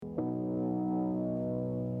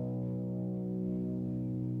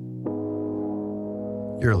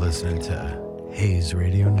You're listening to Hayes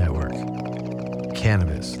Radio Network,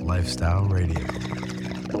 Cannabis Lifestyle Radio.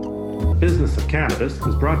 Business of Cannabis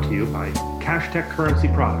is brought to you by CashTech Currency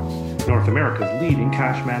Products, North America's leading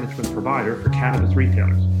cash management provider for cannabis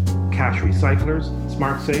retailers. Cash recyclers,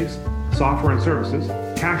 smart safes, software and services,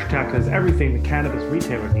 CashTech has everything the cannabis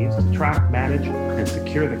retailer needs to track, manage, and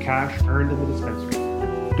secure the cash earned in the dispensary.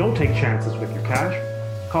 Don't take chances with your cash.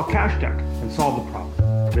 Call CashTech and solve the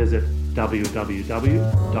problem. Visit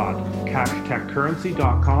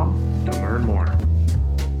www.cashtechcurrency.com to learn more.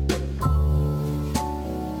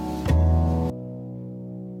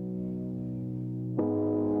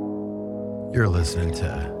 You're listening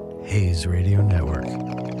to Hayes Radio Network,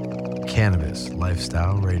 Cannabis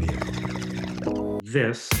Lifestyle Radio.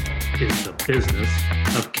 This is the business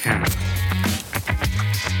of cannabis.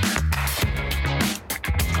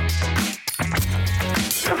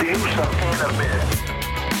 The use of cannabis.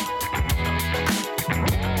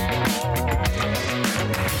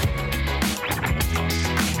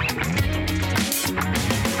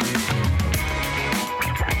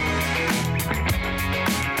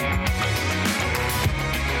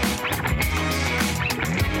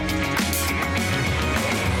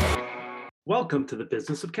 Welcome to the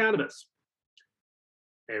business of cannabis.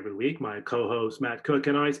 Every week, my co-host Matt Cook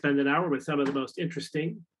and I spend an hour with some of the most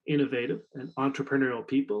interesting, innovative, and entrepreneurial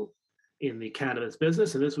people in the cannabis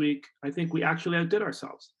business. And this week, I think we actually outdid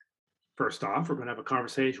ourselves. First off, we're going to have a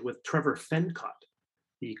conversation with Trevor Fencott,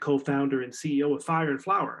 the co-founder and CEO of Fire and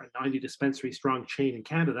Flower, a 90 dispensary strong chain in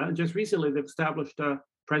Canada. And just recently, they've established a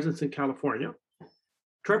presence in California.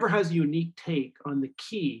 Trevor has a unique take on the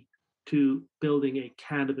key to building a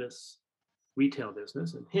cannabis retail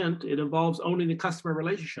business, and hint, it involves owning the customer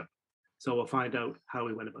relationship. So we'll find out how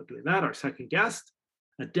we went about doing that. Our second guest,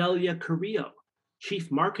 Adelia Carrillo,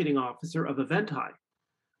 Chief Marketing Officer of Eventhi,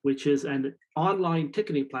 which is an online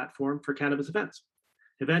ticketing platform for cannabis events.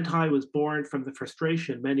 Eventhi was born from the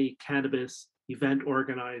frustration many cannabis event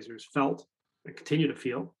organizers felt and continue to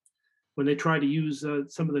feel when they try to use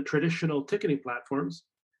some of the traditional ticketing platforms,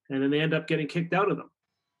 and then they end up getting kicked out of them.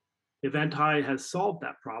 Eventhi has solved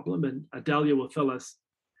that problem, and Adelia will fill us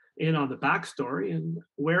in on the backstory and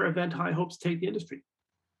where Eventhi hopes to take the industry.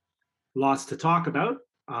 Lots to talk about.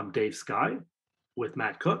 I'm Dave Skye with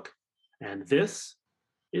Matt Cook, and this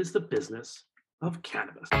is the business of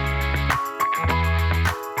cannabis.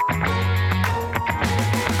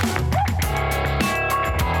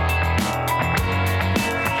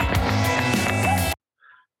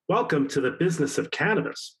 Welcome to the business of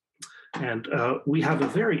cannabis. And we have a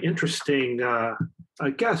very interesting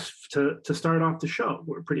guest to start off the show.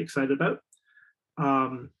 We're pretty excited about.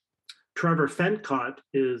 Trevor Fencott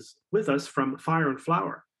is with us from Fire and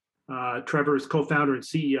Flower. Trevor is co-founder and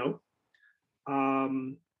CEO.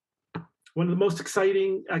 One of the most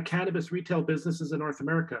exciting cannabis retail businesses in North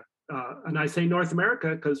America. And I say North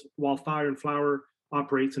America because while Fire and Flower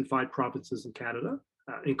operates in 5 provinces in Canada,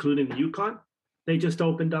 including the Yukon, they just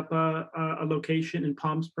opened up a location in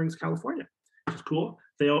Palm Springs, California, which is cool.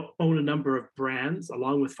 They own a number of brands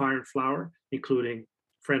along with Fire and Flower, including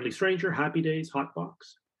Friendly Stranger, Happy Days,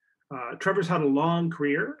 Hotbox. Trevor's had a long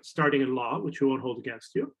career, starting in law, which we won't hold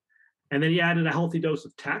against you. And then he added a healthy dose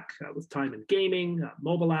of tech with time in gaming,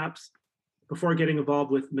 mobile apps, before getting involved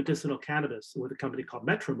with medicinal cannabis with a company called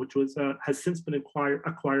Metrum, which has since been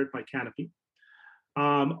acquired by Canopy.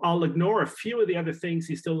 I'll ignore a few of the other things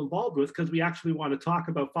he's still involved with because we actually want to talk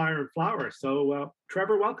about Fire and Flower. So,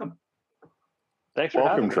 Trevor, welcome. Thanks for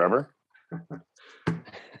having me. Trevor.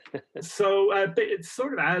 So, it's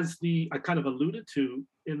sort of as I kind of alluded to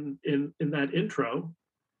in that intro,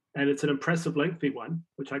 and it's an impressive, lengthy one,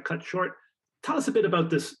 which I cut short. Tell us a bit about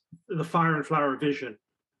the Fire and Flower vision,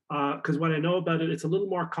 because what I know about it, it's a little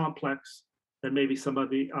more complex than maybe some of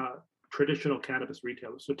the traditional cannabis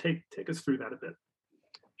retailers. So, take us through that a bit.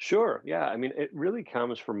 Sure. Yeah. I mean, it really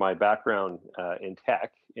comes from my background in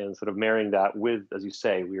tech and sort of marrying that with, as you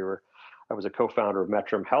say, I was a co-founder of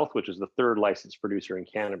Metrum Health, which is the 3rd licensed producer in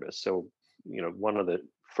cannabis. So, one of the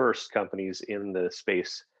first companies in the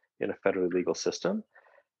space in a federally legal system.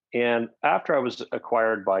 And after I was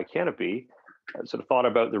acquired by Canopy, I sort of thought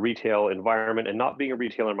about the retail environment, and not being a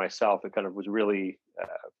retailer myself, it kind of was really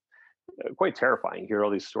quite terrifying. You hear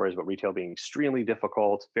all these stories about retail being extremely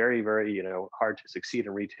difficult, very, very, hard to succeed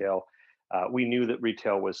in retail. We knew that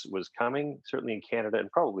retail was coming, certainly in Canada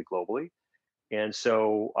and probably globally. And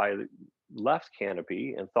so I left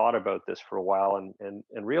Canopy and thought about this for a while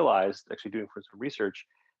and realized, actually doing some research,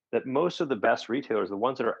 that most of the best retailers, the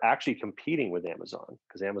ones that are actually competing with Amazon,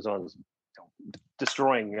 because Amazon's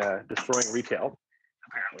destroying retail,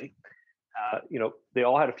 apparently, they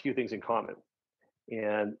all had a few things in common.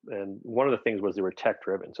 And one of the things was they were tech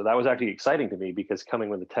driven. So that was actually exciting to me because coming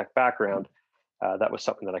with a tech background, that was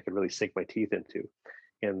something that I could really sink my teeth into.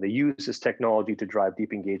 And they use this technology to drive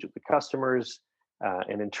deep engagement with customers,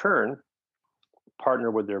 and in turn,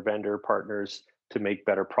 partner with their vendor partners to make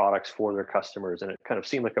better products for their customers. And it kind of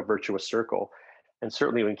seemed like a virtuous circle. And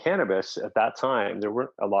certainly in cannabis at that time, there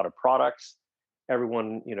weren't a lot of products.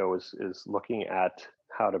 Everyone, is looking at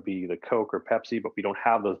how to be the Coke or Pepsi, but we don't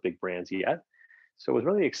have those big brands yet. So it was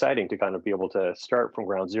really exciting to kind of be able to start from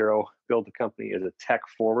ground zero, build the company as a tech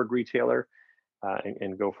forward retailer,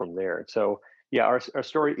 and go from there. So yeah, our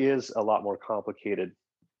story is a lot more complicated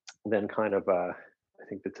than kind of, I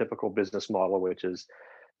think, the typical business model, which is,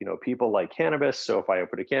 people like cannabis. So if I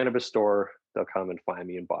open a cannabis store, they'll come and find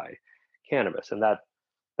me and buy cannabis. And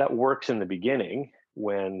that works in the beginning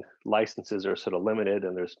when licenses are sort of limited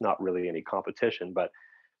and there's not really any competition. But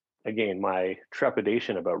again, my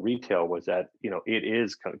trepidation about retail was that, it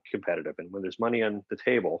is kind of competitive. And when there's money on the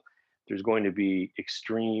table, there's going to be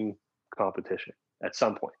extreme competition at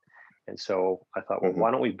some point. And so I thought, well, why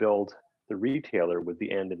don't we build the retailer with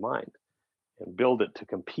the end in mind and build it to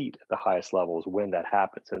compete at the highest levels when that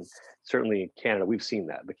happens? And certainly in Canada, we've seen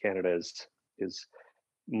that. But Canada is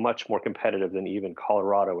much more competitive than even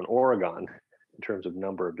Colorado and Oregon in terms of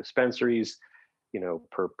number of dispensaries,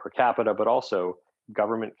 per capita, but also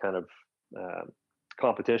government kind of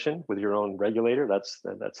competition with your own regulator. That's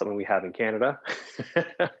something we have in Canada.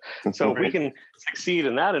 So if we can succeed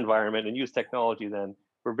in that environment and use technology, then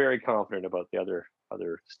we're very confident about the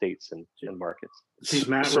other states and markets. Geez,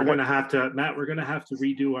 Matt, we're going to have to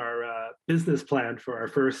redo our business plan for our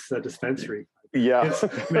first dispensary. Yeah,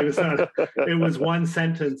 it was one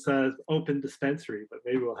sentence, open dispensary, but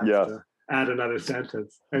maybe we'll have to add another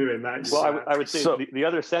sentence. Anyway, Matt. Well, I would say the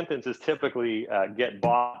other sentence is typically get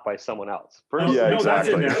bought by someone else. Exactly. That's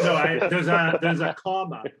in there. No, there's a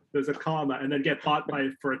comma. There's a comma, and then get bought by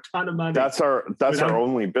for a ton of money. That's our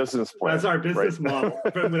only business plan. That's our business model,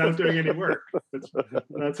 without doing any work.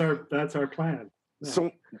 That's our plan. Yeah.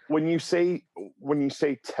 So when you say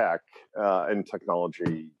tech and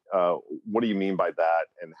technology, what do you mean by that,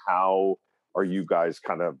 and how are you guys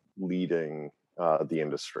kind of leading the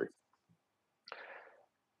industry?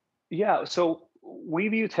 Yeah, so we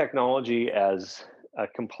view technology as a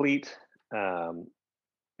complete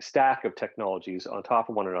stack of technologies on top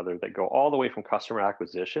of one another that go all the way from customer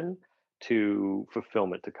acquisition to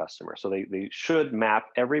fulfillment to customer. So they should map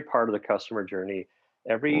every part of the customer journey.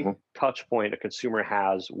 Every touch point a consumer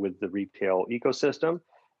has with the retail ecosystem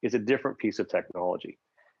is a different piece of technology.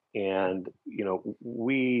 And,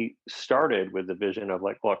 we started with the vision of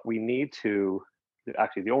like, look, we need to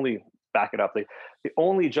actually back it up. The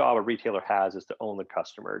only job a retailer has is to own the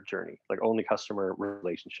customer journey, like own the customer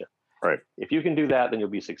relationship. Right. If you can do that, then you'll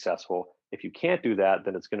be successful. If you can't do that,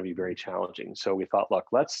 then it's going to be very challenging. So we thought, look,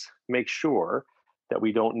 let's make sure that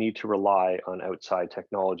we don't need to rely on outside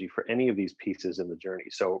technology for any of these pieces in the journey.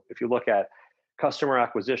 So if you look at customer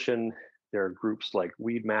acquisition, there are groups like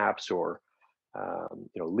Weedmaps or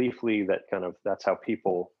Leafly that's how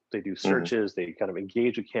people, they do searches, they kind of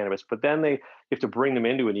engage with cannabis, but then you have to bring them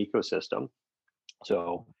into an ecosystem.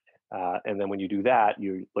 So, and then when you do that,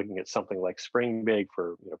 you're looking at something like Springbig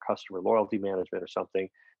for customer loyalty management or something.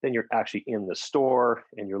 Then you're actually in the store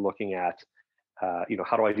and you're looking at,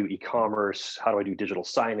 how do I do e-commerce? How do I do digital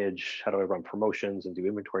signage? How do I run promotions and do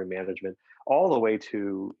inventory management? All the way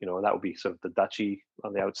to, and that would be sort of the Dutchie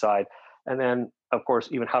on the outside. And then, of course,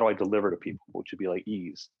 even how do I deliver to people, which would be like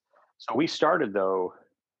ease. So we started, though,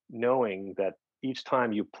 knowing that each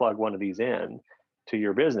time you plug one of these in to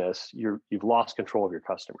your business, you've lost control of your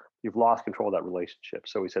customer. You've lost control of that relationship.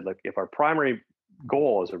 So we said, like, if our primary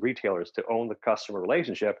goal as a retailer is to own the customer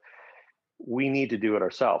relationship, we need to do it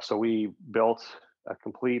ourselves. So we built a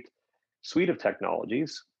complete suite of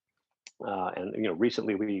technologies. And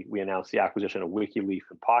recently we announced the acquisition of WikiLeaf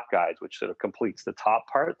and PotGuides, which sort of completes the top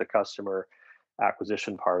part, the customer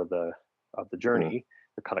acquisition part of the journey,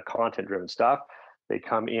 the kind of content-driven stuff. They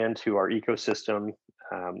come into our ecosystem,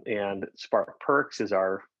 and Spark Perks is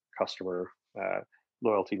our customer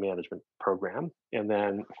loyalty management program. And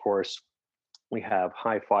then, of course, we have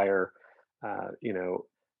Highfire,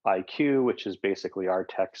 IQ, which is basically our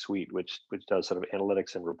tech suite, which does sort of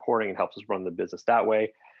analytics and reporting and helps us run the business that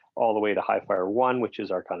way, all the way to Highfire One, which is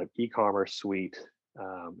our kind of e-commerce suite.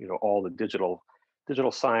 All the digital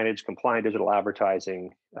signage, compliant digital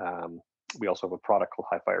advertising. We also have a product called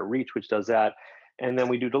Highfire Reach, which does that. And then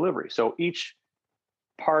we do delivery. So each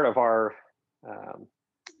part of our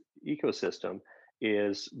ecosystem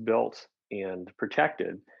is built and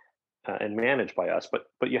protected and managed by us. But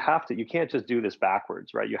you can't just do this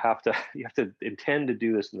backwards, right? You have to intend to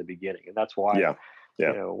do this in the beginning, and that's why. Yeah.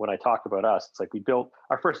 You know, when I talk about us, it's like we built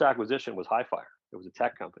our first acquisition was Highfire. It was a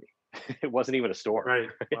tech company. It wasn't even a store. Right.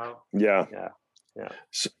 Wow. Yeah. Yeah.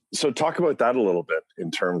 So talk about that a little bit in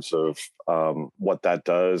terms of what that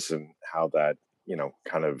does and how that, you know,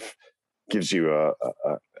 kind of gives you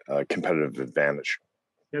a competitive advantage.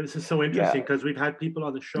 Yeah, this is so interesting because we've had people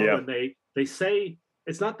on the show and they say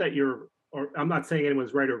it's not that or I'm not saying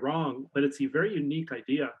anyone's right or wrong, but it's a very unique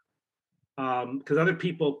idea because other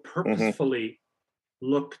people purposefully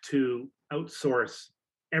look to outsource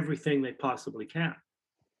everything they possibly can,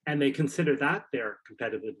 and they consider that their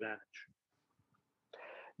competitive advantage.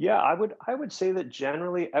 Yeah, I would say that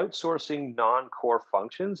generally outsourcing non-core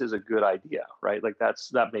functions is a good idea, right? Like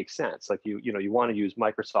that makes sense. Like you want to use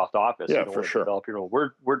Microsoft Office. Yeah, you don't for want to sure. develop your own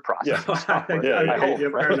word processing software. Yeah. I hope, Yeah,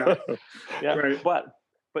 right? fair enough. Yeah, Right.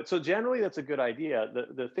 But so generally that's a good idea.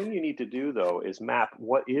 The thing you need to do though is map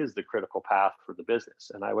what is the critical path for the business.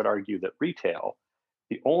 And I would argue that retail,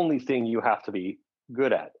 the only thing you have to be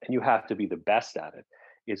good at and you have to be the best at it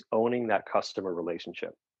is owning that customer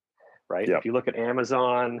relationship. Right. Yep. If you look at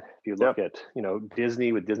Amazon, if you look at, you know,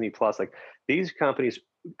 Disney with Disney Plus, like these companies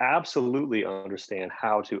absolutely understand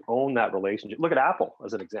how to own that relationship. Look at Apple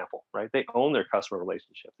as an example, right? They own their customer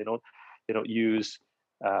relationship. They don't use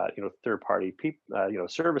third-party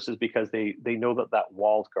services because they know that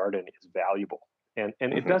walled garden is valuable. And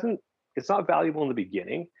it's not valuable in the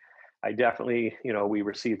beginning. I definitely, we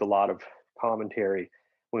received a lot of commentary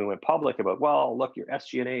when we went public about, well, look, your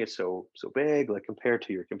SG&A is so big, like compared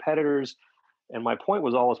to your competitors. And my point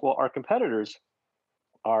was always, well, our competitors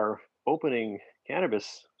are opening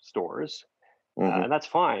cannabis stores, and that's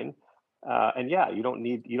fine. And yeah, you don't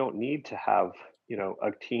need to have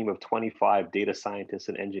a team of 25 data scientists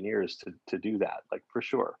and engineers to do that, like for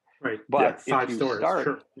sure. Right. But yeah, if you stores, start,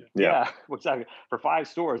 sure. exactly. For 5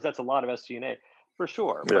 stores, that's a lot of SG&A. For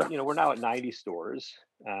sure, but we're now at 90 stores,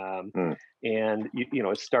 and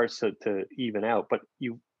it starts to even out. But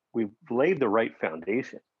we've laid the right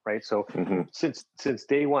foundation, right? So since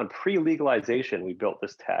day one, pre-legalization, we built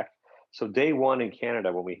this tech. So day one in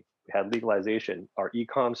Canada, when we had legalization, our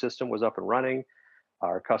e-com system was up and running,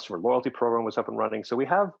 our customer loyalty program was up and running. So we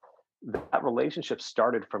have that relationship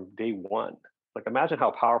started from day one. Like imagine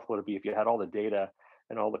how powerful it'd be if you had all the data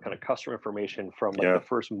and all the kind of customer information from like the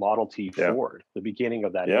first Model T Ford, the beginning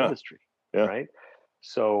of that industry, right?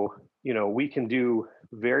 So, we can do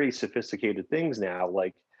very sophisticated things now,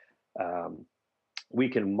 like we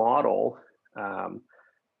can model,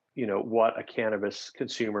 what a cannabis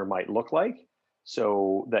consumer might look like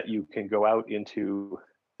so that you can go out into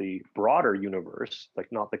the broader universe,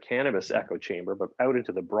 like not the cannabis echo chamber, but out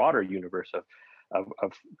into the broader universe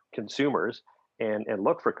of consumers and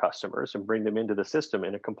look for customers and bring them into the system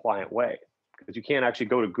in a compliant way. Because you can't actually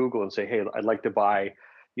go to Google and say, hey, I'd like to buy,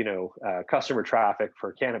 customer traffic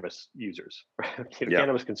for cannabis users,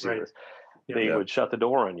 cannabis consumers. Right. They would shut the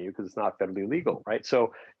door on you because it's not federally legal, right?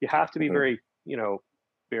 So you have to be very,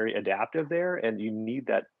 very adaptive there, and you need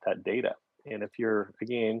that data. And if you're,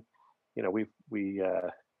 again, we've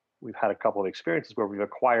had a couple of experiences where we've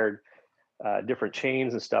acquired different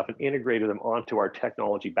chains and stuff and integrated them onto our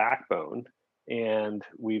technology backbone. And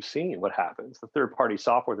we've seen what happens. The third-party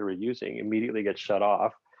software that we're using immediately gets shut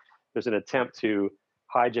off. There's an attempt to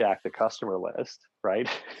hijack the customer list, right?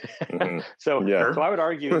 So I would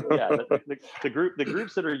argue, the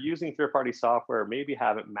groups that are using third-party software maybe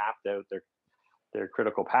haven't mapped out their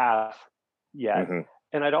critical path yet.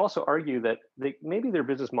 And I'd also argue that maybe their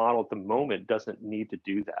business model at the moment doesn't need to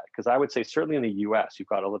do that. Because I would say certainly in the US, you've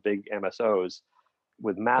got all the big MSOs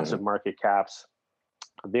with massive market caps.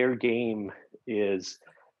 Their game is,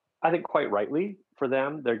 I think quite rightly for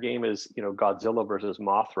them, their game is, Godzilla versus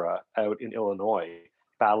Mothra out in Illinois,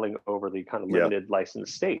 battling over the kind of limited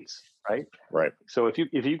licensed states, right? Right. So if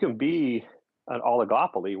you can be an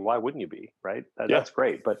oligopoly, why wouldn't you be, right? That's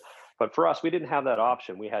great. But for us, we didn't have that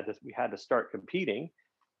option. We had to start competing.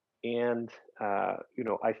 And I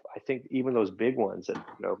think even those big ones that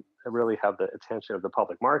really have the attention of the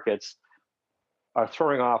public markets are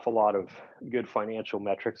throwing off a lot of good financial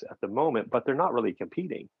metrics at the moment, but they're not really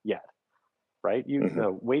competing yet, right?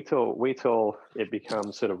 Wait till it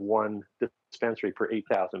becomes sort of one dispensary per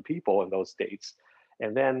 8,000 people in those states,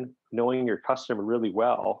 and then knowing your customer really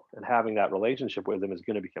well and having that relationship with them is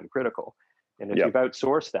going to become critical. And if you've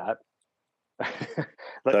outsourced that,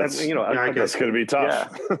 that's going to be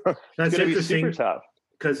tough. That's going to be interesting, super tough.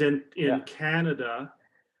 Because in Canada,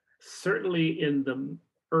 certainly in the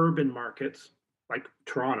urban markets like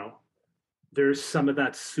Toronto, there's some of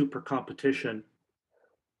that super competition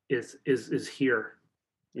is here,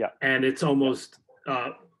 Yeah. and it's almost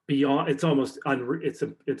beyond. It's almost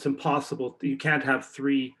it's impossible. You can't have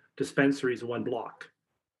 3 dispensaries in one block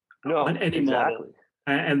No, on any exactly. model,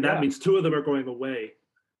 and that Yeah. means 2 of them are going away.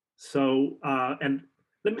 So and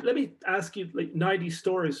let me ask you, like 90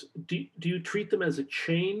 stores, do you treat them as a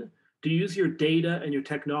chain? Do you use your data and your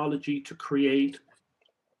technology to create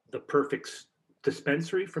the perfect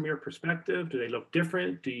dispensary from your perspective? Do they look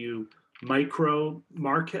different? Do you micro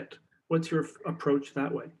market? What's your approach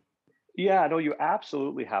that way? Yeah, no, you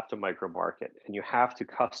absolutely have to micro market and you have to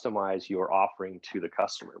customize your offering to the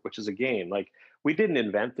customer, which is again, like we didn't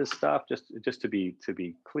invent this stuff, just to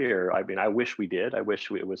be clear. I mean, I wish we did. I wish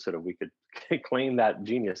it was sort of we could claim that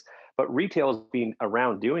genius. But retail has been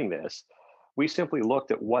around doing this. We simply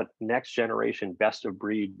looked at what next generation best of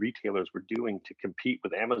breed retailers were doing to compete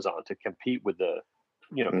with Amazon, to compete with the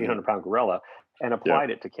 800-pound gorilla, and applied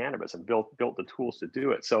it to cannabis and built the tools to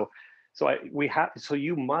do it. So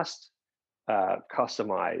you must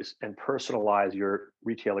customize and personalize your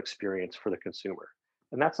retail experience for the consumer.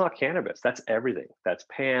 And that's not cannabis, that's everything. That's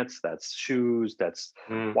pants, that's shoes, that's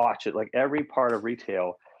watch it. Like every part of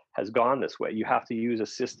retail has gone this way. You have to use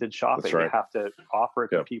assisted shopping. Right. You have to offer it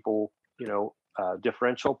to people,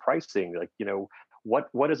 differential pricing. Like,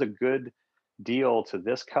 what is a good deal to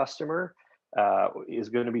this customer is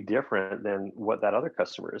going to be different than what that other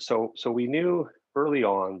customer is. So we knew early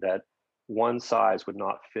on that one size would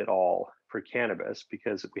not fit all for cannabis,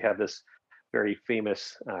 because we have this very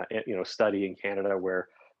famous study in Canada where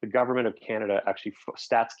the government of Canada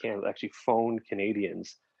Stats Canada actually phoned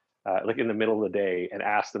Canadians like in the middle of the day and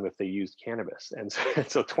asked them if they used cannabis. And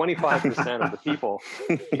so 25% of the people,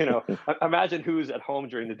 imagine who's at home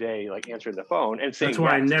during the day, like answering the phone and saying, that's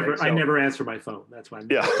why yes, I never answer my phone. That's why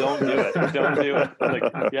don't do it. Don't do it.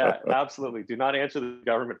 Like, yeah, absolutely. Do not answer the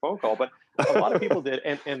government phone call. But a lot of people did.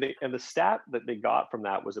 And the stat that they got from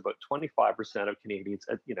that was about 25% of Canadians,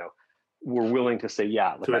 were willing to say,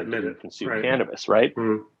 yeah, like I do consume cannabis, right?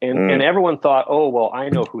 And everyone thought, oh, well, I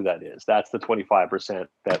know who that is. That's the 25%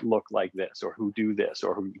 that look like this, or who do this,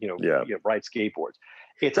 or who ride skateboards.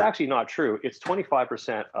 It's actually not true. It's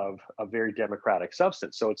 25% of a very democratic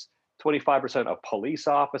substance. So it's 25% of police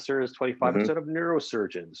officers, 25% of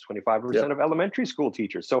neurosurgeons, 25% of elementary school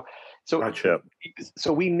teachers. So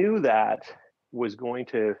we knew that was going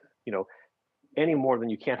to, any more than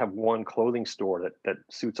you can't have one clothing store that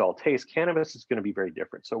suits all tastes. Cannabis is going to be very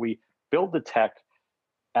different. So we build the tech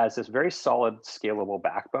as this very solid, scalable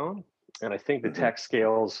backbone. And I think the tech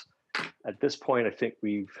scales at this point. I think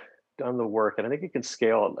we've done the work, and I think it can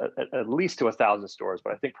scale at least to 1,000 stores,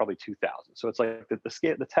 but I think probably 2,000. So it's like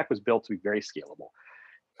the tech was built to be very scalable.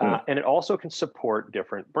 And it also can support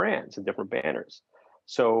different brands and different banners.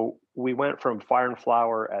 So we went from Fire and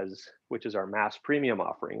Flower, which is our mass premium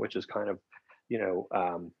offering, which is kind of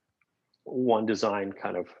one design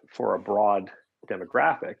kind of for a broad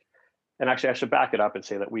demographic. And actually, I should back it up and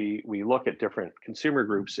say that we look at different consumer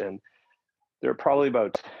groups, and there are probably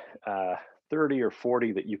about 30 or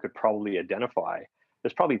 40 that you could probably identify.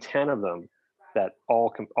 There's probably 10 of them that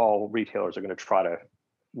all retailers are going to try to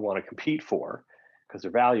want to compete for because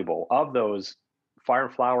they're valuable. Of those, Fire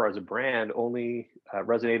and Flower as a brand only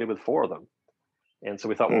resonated with 4 of them. And so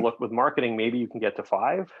we thought, well, look, with marketing, maybe you can get to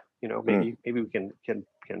 5. Maybe we can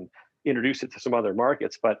introduce it to some other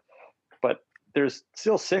markets. But there's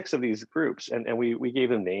still 6 of these groups, and we gave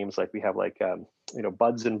them names. Like we have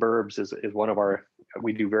Buds and Burbs is one of our.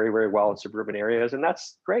 We do very, very well in suburban areas, and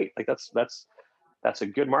that's great. Like that's a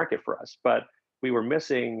good market for us. But we were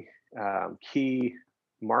missing key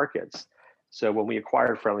markets. So when we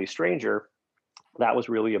acquired Friendly Stranger, that was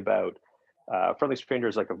really about. Friendly Stranger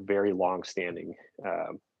is like a very long-standing,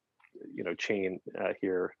 chain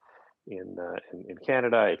here in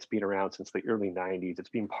Canada. It's been around since the early 90s. It's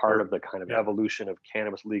been part of the kind of evolution of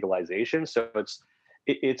cannabis legalization. So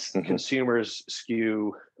it's consumers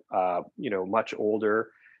skew, much older.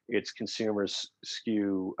 Its consumers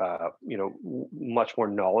skew, much more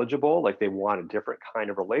knowledgeable. Like they want a different kind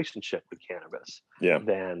of relationship with cannabis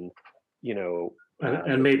than,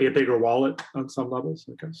 and maybe a bigger wallet on some levels,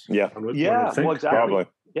 I guess. Well, exactly. Probably.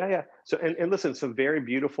 Yeah. So and listen, some very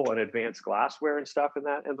beautiful and advanced glassware and stuff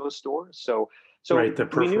in those stores. So right,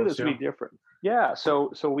 we knew this would be different. Yeah.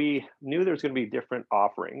 So we knew there was going to be different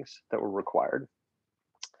offerings that were required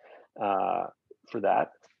for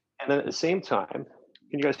that. And then at the same time,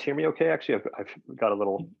 can you guys hear me okay? Actually, I've got a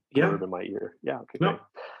little blurb in my ear. Yeah. Okay.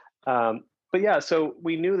 No. But yeah, so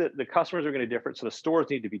we knew that the customers are going to be different. So the stores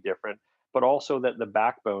need to be different, but also that the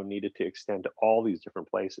backbone needed to extend to all these different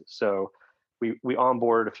places. So we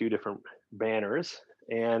onboarded a few different banners,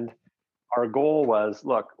 and our goal was,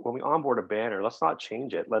 look, when we onboard a banner, let's not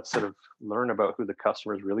change it. Let's sort of learn about who the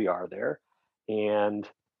customers really are there and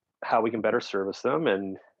how we can better service them.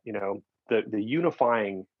 And, the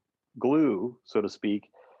unifying glue, so to speak,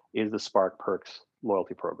 is the Spark Perks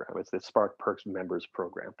loyalty program. It's the Spark Perks members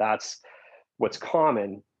program. That's what's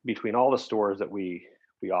common between all the stores that we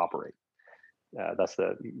operate. That's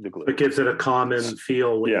the glue. It gives it a common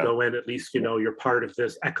feel when Yeah. you go in. At least you're part of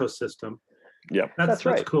this ecosystem. Yeah, That's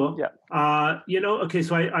right. cool. Yeah. Okay,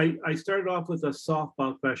 so I started off with a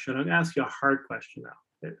softball question. I'm gonna ask you a hard question now.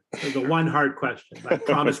 The one hard question. I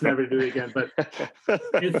promise never to do it again. But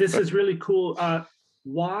this is really cool.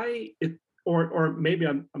 Why it or maybe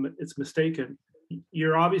it's mistaken.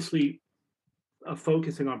 You're obviously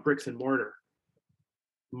focusing on bricks and mortar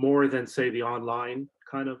more than, say, the online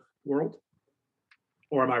kind of world.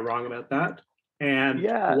 Or am I wrong about that? And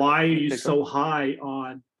why are you so high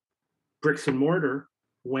on bricks and mortar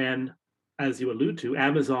when, as you allude to,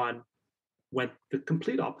 Amazon went the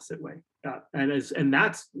complete opposite way? And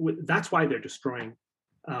that's why they're destroying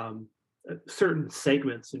certain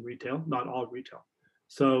segments in retail, not all retail.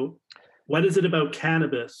 So what is it about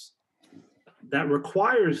cannabis that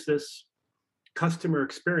requires this customer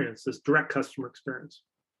experience, this direct customer experience?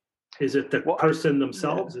 Is it the person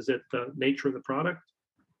themselves? Is it the nature of the product?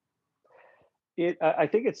 I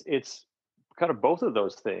think it's kind of both of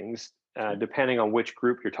those things, depending on which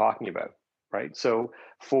group you're talking about, right? So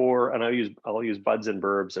I'll use Buds and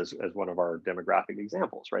Burbs as one of our demographic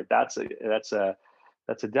examples, right? That's a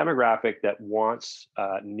demographic that wants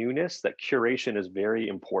newness, that curation is very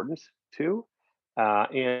important to,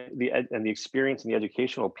 and the experience and the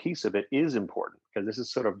educational piece of it is important because this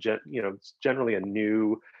is sort of it's generally a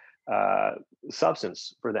new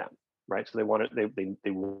substance for them, right? So they want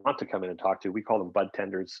to come in and talk to. We call them bud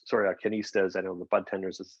tenders. Sorry, canistas. I know the bud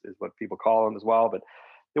tenders is what people call them as well, but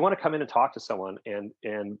they want to come in and talk to someone and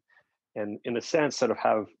in a sense sort of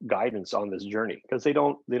have guidance on this journey because they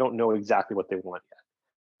don't know exactly what they want yet.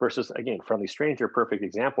 Versus, again, Friendly Stranger, perfect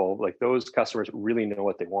example. Like those customers really know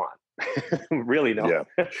what they want, really know.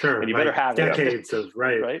 Yeah, sure. And you better have decades of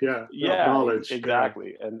right. Yeah, knowledge.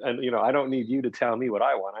 Exactly. Yeah. And I don't need you to tell me what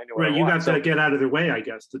I want. I know what I want. You got to get out of their way, I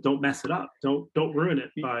guess. To don't mess it up. Don't ruin it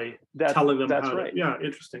by telling them how to. Yeah,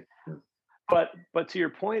 interesting. Yeah. But to your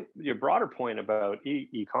point, your broader point about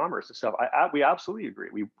e-commerce and stuff, we absolutely agree.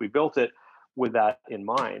 We built it with that in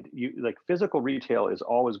mind. Physical retail is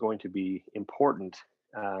always going to be important.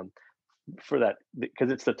 For that,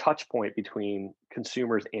 because it's the touch point between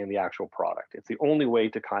consumers and the actual product. It's the only way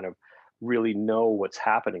to kind of really know what's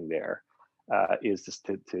happening there, is just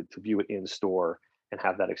to view it in store and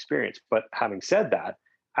have that experience. But having said that,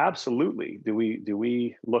 absolutely, do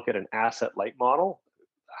we look at an asset light model?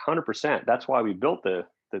 100%. That's why we built the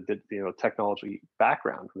technology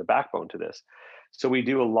background, the backbone to this. So we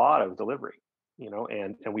do a lot of delivery,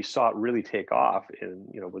 and we saw it really take off in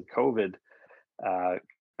with COVID.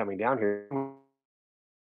 Coming down here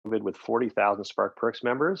with 40,000 Spark Perks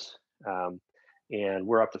members, and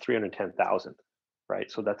we're up to 310,000, right?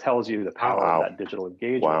 So that tells you the power of that digital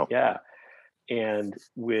engagement. Wow. Yeah. And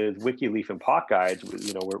with WikiLeaf and Pot Guides,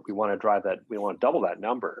 we want to drive that. We want to double that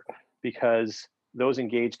number because those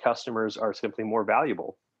engaged customers are simply more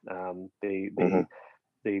valuable. They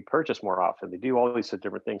purchase more often. They do all these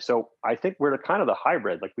different things. So I think we're kind of the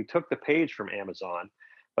hybrid. Like we took the page from Amazon.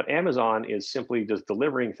 But Amazon is simply just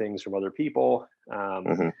delivering things from other people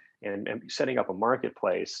and setting up a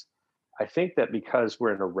marketplace. I think that because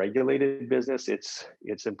we're in a regulated business,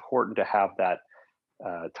 it's important to have that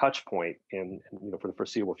touch point for the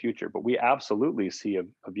foreseeable future. But we absolutely see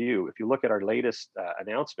a view. If you look at our latest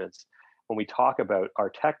announcements, when we talk about our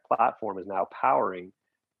tech platform is now powering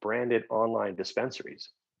branded online dispensaries.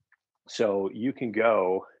 So you can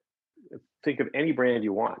go think of any brand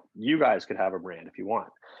you want. You guys could have a brand if you want.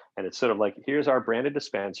 And it's sort of like, here's our branded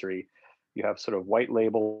dispensary. You have sort of white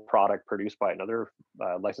label product produced by another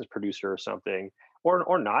licensed producer or something,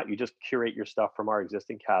 or not. You just curate your stuff from our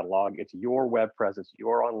existing catalog. It's your web presence,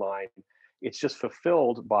 your online. It's just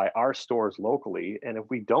fulfilled by our stores locally. And if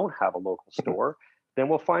we don't have a local store, then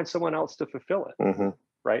we'll find someone else to fulfill it.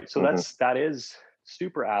 Right. So that is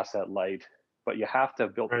super asset light, but you have to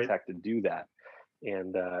have built the tech to do that.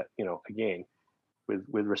 And, again,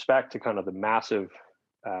 with respect to kind of the massive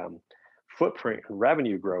footprint and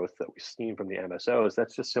revenue growth that we've seen from the MSOs,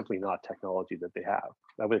 that's just simply not technology that they have.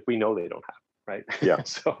 We know they don't have, right? Yeah.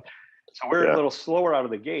 so we're a little slower out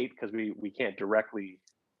of the gate because we can't directly.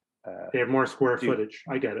 They have more square footage.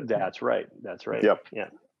 I get it. That's right. Yep. Yeah.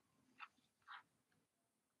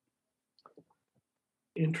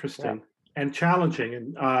 Interesting and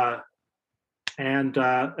challenging, And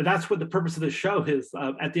that's what the purpose of the show is.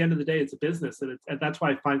 At the end of the day, it's a business, and that's why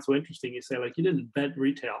I find so interesting. You say, like, you didn't invent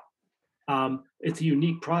retail. It's a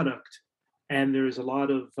unique product, and there's a lot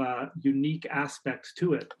of unique aspects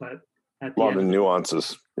to it. But at the A lot of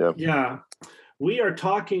nuances. Yeah. Yeah. We are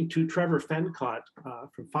talking to Trevor Fencott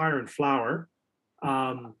from Fire and Flower.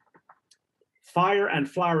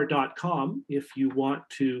 Fireandflower.com if you want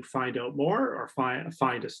to find out more or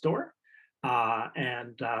find a store.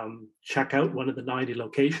 And check out one of the 90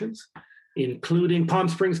 locations, including Palm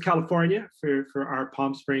Springs, California, for our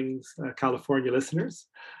Palm Springs, California listeners.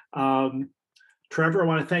 Trevor, I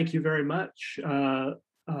want to thank you very much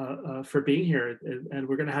for being here, and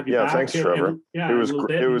we're going to have you back. Thanks, Trevor.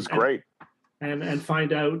 It was great. And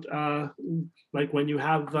find out like when you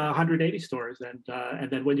have 180 stores, and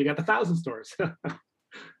then when you get 1,000 stores.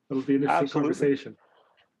 It'll be an interesting conversation.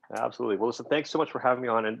 Absolutely. Well, listen, thanks so much for having me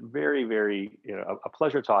on, and very, very, a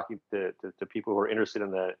pleasure talking to people who are interested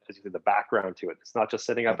in the background to it. It's not just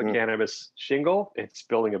setting up a cannabis shingle; it's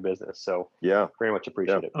building a business. So, very much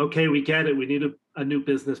appreciate it. Okay, we get it. We need a new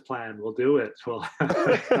business plan. We'll do it.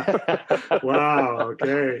 Wow.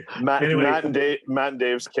 Okay. Matt and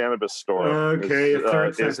Dave's cannabis store. Okay,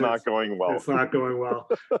 is not going well. It's not going well.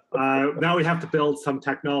 Now we have to build some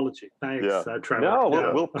technology. Thanks, Trevor.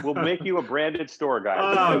 No, we'll make you a branded store, guys.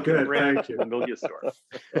 Oh, good. Thank you. And build you a store.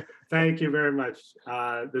 Thank you very much.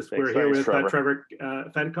 We're here with Trevor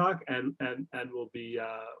Fencott, and we'll be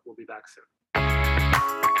back soon.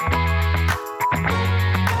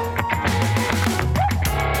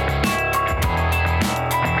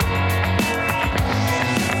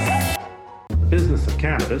 The Business of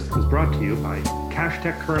Cannabis is brought to you by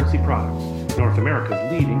CashTech Currency Products, North America's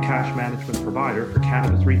leading cash management provider for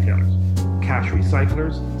cannabis retailers. Cash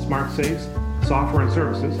recyclers, smart safes, software and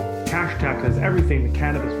services, CashTech has everything the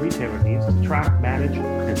cannabis retailer needs to track, manage,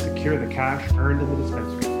 and secure the cash earned in the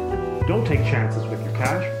dispensary. Don't take chances with your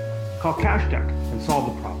cash. Call CashTech and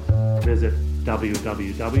solve the problem. Visit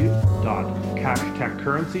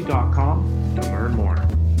www.cashtechcurrency.com to learn more.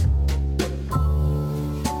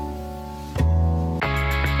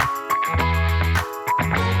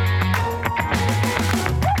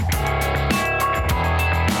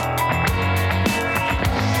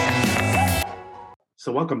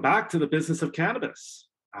 So welcome back to the Business of Cannabis.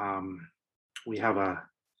 We have I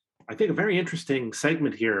think a very interesting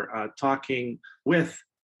segment here, talking with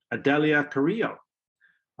Adelia Carrillo.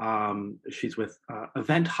 She's with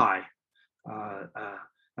Event High.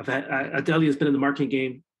 Adelia has been in the marketing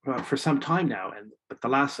game for some time now, but the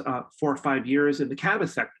last 4 or 5 years in the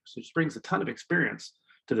cannabis sector. So she brings a ton of experience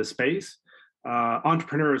to the space.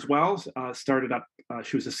 Entrepreneur as well. Started up.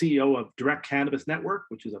 She was the CEO of Direct Cannabis Network,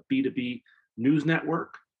 which is a B2B news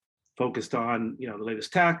network focused on the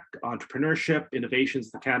latest tech, entrepreneurship, innovations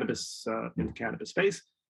in the cannabis space.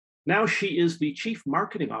 Now she is the chief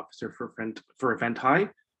marketing officer for Event High,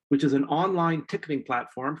 which is an online ticketing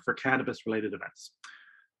platform for cannabis-related events.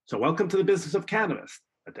 So welcome to the Business of Cannabis,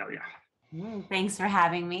 Adelia. Thanks for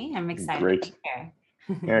having me. I'm excited Great. to be here.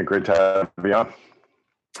 Yeah, great to have you on.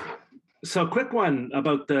 So quick one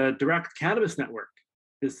about the Direct Cannabis Network.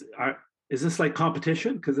 Is this like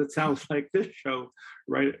competition? Because it sounds like this show,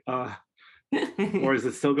 right? Or is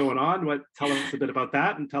it still going on? Tell us a bit about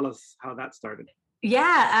that, and tell us how that started.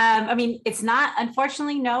 Yeah, I mean, it's not.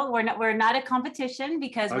 Unfortunately, no, we're not a competition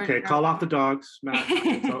because we're call off the dogs, Matt.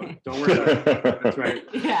 Don't worry about it. That's right.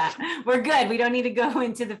 Yeah, we're good. We don't need to go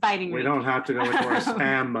into the fighting. We don't have to go into our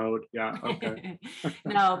spam mode. Yeah. Okay.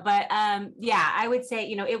 No, but yeah, I would say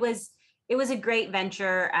it was a great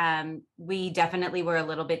venture. We definitely were a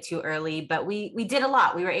little bit too early, but we did a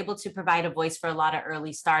lot. We were able to provide a voice for a lot of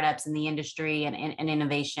early startups in the industry and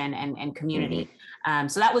innovation and community.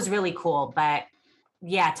 So that was really cool. But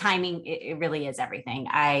yeah, timing, it really is everything.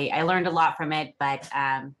 I learned a lot from it, but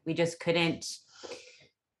we just couldn't.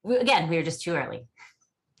 We were just too early.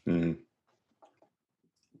 Mm-hmm.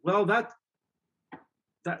 Well, that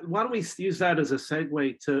why don't we use that as a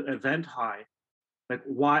segue to Event High? Like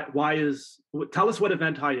tell us what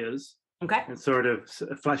Event High is, okay, and sort of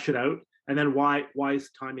flesh it out, and then why is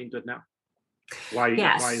timing good now? Why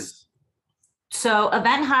is so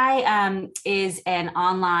Event High is an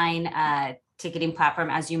online ticketing platform,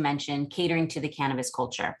 as you mentioned, catering to the cannabis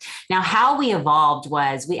culture. Now, how we evolved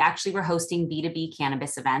was we actually were hosting B2B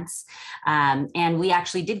cannabis events, and we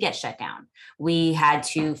actually did get shut down. We had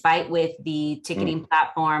to fight with the ticketing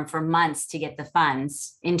platform for months to get the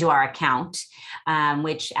funds into our account,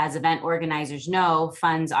 which, as event organizers know,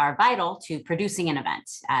 funds are vital to producing an event.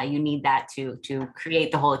 You need that to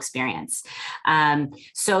create the whole experience.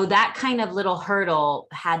 So that kind of little hurdle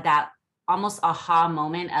had that almost aha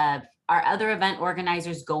moment of, are other event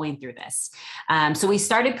organizers going through this? So we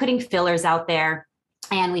started putting fillers out there.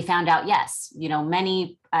 And we found out, yes,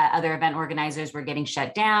 many other event organizers were getting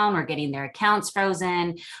shut down, or getting their accounts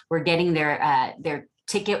frozen, were getting their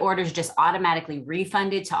ticket orders just automatically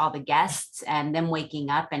refunded to all the guests, and them waking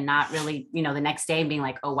up and not really, the next day and being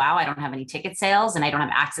like, oh, wow, I don't have any ticket sales and I don't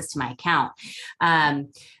have access to my account.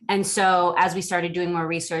 And so as we started doing more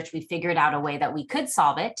research, we figured out a way that we could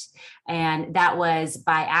solve it. And that was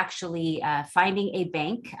by actually finding a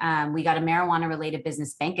bank. We got a marijuana related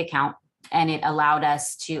business bank account. And it allows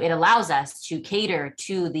us to cater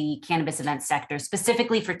to the cannabis event sector,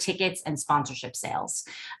 specifically for tickets and sponsorship sales.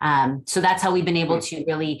 So that's how we've been able to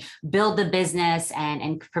really build the business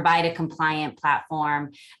and provide a compliant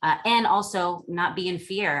platform, and also not be in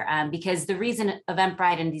fear. Because the reason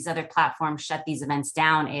Eventbrite and these other platforms shut these events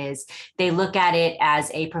down is they look at it as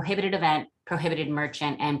a prohibited event, prohibited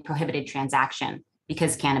merchant, and prohibited transaction,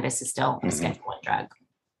 because cannabis is still a Schedule I drug.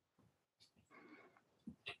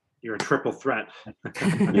 You're a triple threat.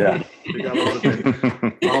 Yeah. You got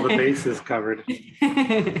all the bases covered.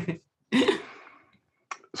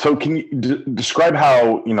 So can you describe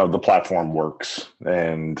how, the platform works,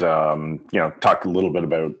 and, talk a little bit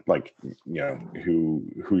about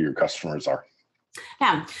who your customers are?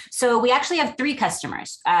 Yeah. So we actually have 3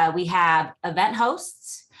 customers. We have event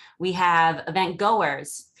hosts, we have event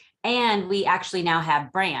goers, and we actually now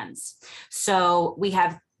have brands. So we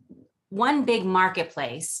have one big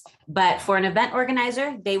marketplace, but for an event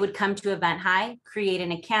organizer, they would come to Event High, create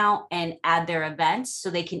an account, and add their events so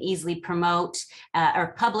they can easily promote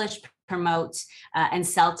or publish, promote, and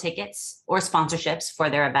sell tickets or sponsorships for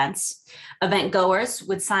their events. Event goers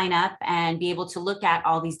would sign up and be able to look at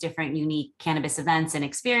all these different unique cannabis events and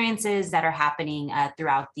experiences that are happening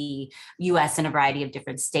throughout the US in a variety of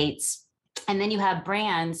different states. And then you have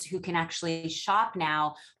brands who can actually shop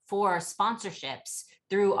now for sponsorships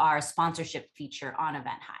through our sponsorship feature on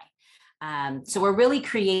Event High. So we're really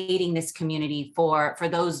creating this community for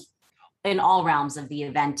those in all realms of the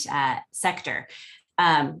event sector.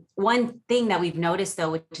 One thing that we've noticed,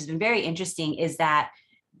 though, which has been very interesting, is that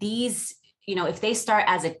these, if they start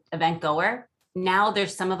as an event goer, now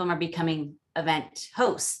there's some of them are becoming event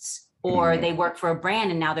hosts, or they work for a brand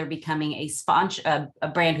and now they're becoming a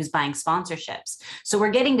brand who's buying sponsorships. So we're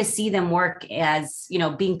getting to see them work as,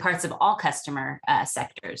 being parts of all customer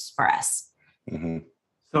sectors for us. Mm-hmm.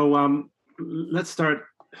 So let's start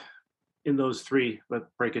in those 3. Let's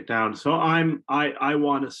break it down. So I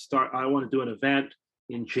want to do an event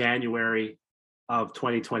in January of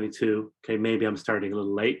 2022. Okay, maybe I'm starting a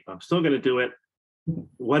little late, but I'm still going to do it.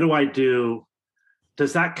 What do I do?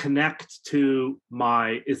 Does that connect to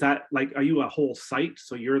is that like, are you a whole site?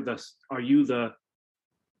 So are you the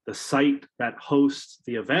site that hosts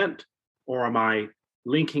the event, or am I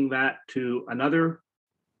linking that to another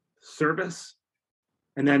service?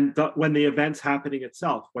 And then when the event's happening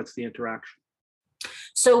itself, what's the interaction?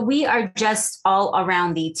 So we are just all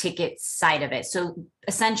around the ticket side of it. So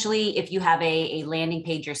essentially, if you have a landing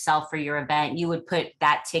page yourself for your event, you would put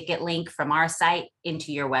that ticket link from our site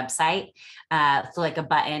into your website, so like a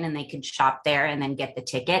button, and they could shop there and then get the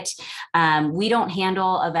ticket. We don't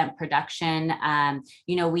handle event production.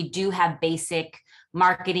 We do have basic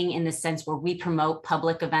marketing in the sense where we promote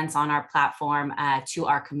public events on our platform to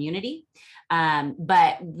our community.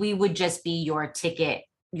 But we would just be your ticket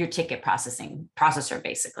processor,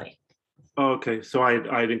 basically. Okay, so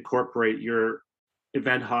I'd incorporate your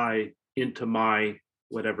Event High into my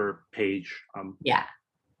whatever page. Yeah.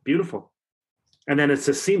 Beautiful. And then it's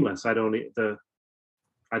just seamless. I don't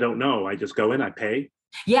know. I just go in, I pay.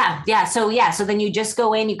 Yeah. So then you just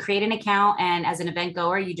go in, you create an account, and as an event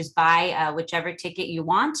goer, you just buy whichever ticket you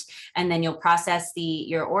want, and then you'll process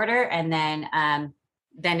your order, and then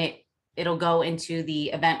it'll go into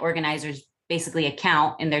the event organizer's basically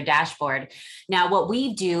account in their dashboard. Now, what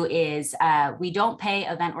we do is we don't pay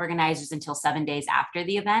event organizers until 7 days after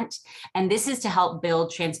the event. And this is to help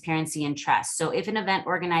build transparency and trust. So if an event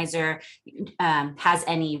organizer has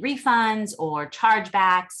any refunds or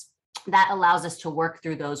chargebacks, that allows us to work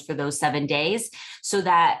through those for those 7 days, so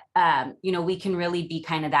that, we can really be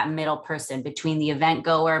kind of that middle person between the event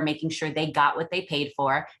goer, making sure they got what they paid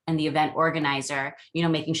for, and the event organizer,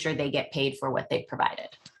 making sure they get paid for what they provided.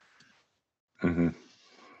 Mm-hmm.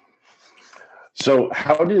 So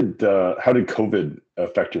how did COVID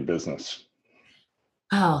affect your business?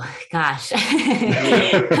 Oh gosh.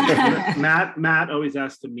 Matt always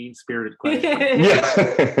asks the mean-spirited question.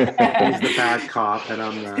 Yeah. He's the bad cop, and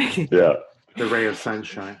I'm the ray of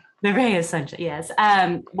sunshine. The ray of sunshine, yes.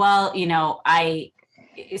 Well,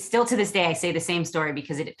 still to this day, I say the same story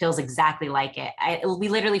because it feels exactly like it. We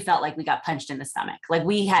literally felt like we got punched in the stomach. Like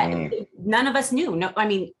we had, none of us knew. No, I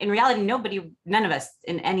mean, in reality, none of us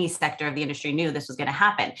in any sector of the industry knew this was going to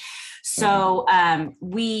happen. So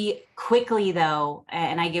we quickly, though,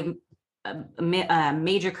 and I give a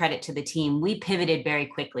major credit to the team, we pivoted very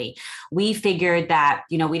quickly. We figured that,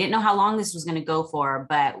 we didn't know how long this was going to go for,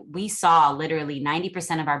 but we saw literally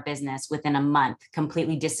 90% of our business within a month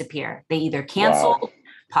completely disappear. They either canceled,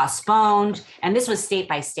 postponed, and this was state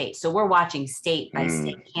by state. So we're watching state by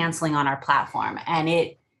state canceling on our platform. And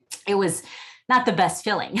it was not the best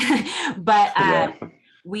feeling, but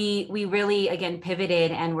we really, again,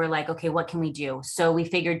 pivoted and we're like, okay, what can we do? So we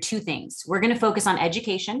figured two things. We're going to focus on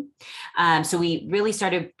education. So we really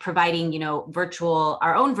started providing,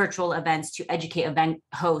 our own virtual events to educate event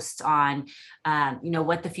hosts on,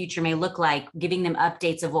 what the future may look like, giving them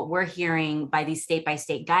updates of what we're hearing by these state by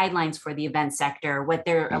state guidelines for the event sector, what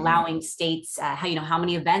they're allowing states, how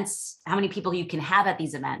many events, how many people you can have at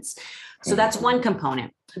these events. So that's one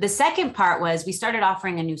component. The second part was we started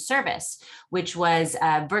offering a new service, which was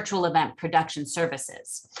virtual event production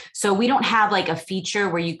services. So we don't have like a feature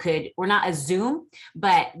where we're not a Zoom,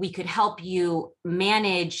 but we could help you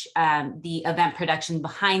manage the event production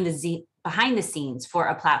behind the scenes for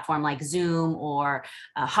a platform like Zoom or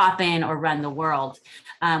Hopin or Run the World.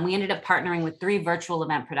 We ended up partnering with 3 virtual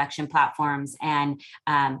event production platforms and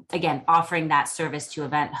again, offering that service to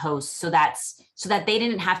event hosts so that they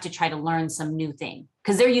didn't have to try to learn some new thing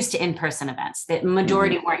because they're used to in-person events. The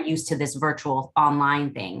majority weren't used to this virtual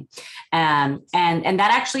online thing. And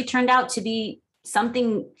that actually turned out to be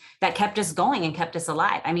something that kept us going and kept us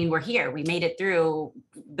alive. I mean, we're here, we made it through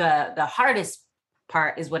the hardest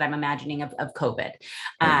part is what I'm imagining of COVID.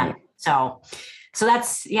 So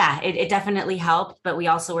that's, it definitely helped, but we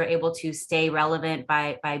also were able to stay relevant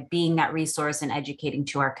by being that resource and educating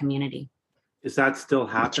to our community. Is that still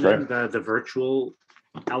happening, the virtual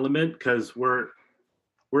element? Because we're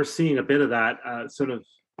seeing a bit of that sort of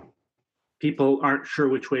people aren't sure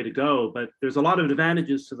which way to go, but there's a lot of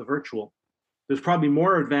advantages to the virtual. There's probably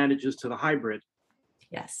more advantages to the hybrid.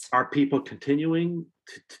 Yes. Are people continuing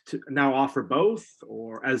to now offer both,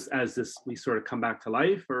 or as this we sort of come back to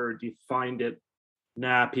life, or do you find it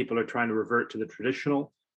people are trying to revert to the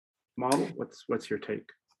traditional model? What's your take?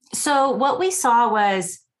 So what we saw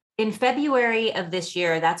was in February of this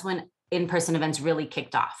year, that's when in-person events really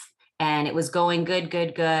kicked off, and it was going good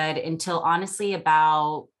until honestly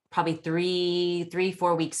about probably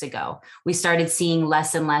 3-4 weeks ago, we started seeing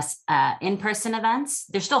less and less in-person events.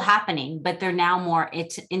 They're still happening, but they're now more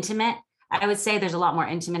intimate. I would say there's a lot more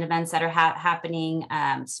intimate events that are happening,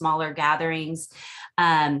 smaller gatherings.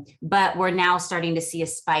 But we're now starting to see a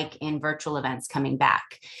spike in virtual events coming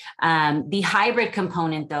back. The hybrid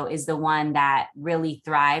component, though, is the one that really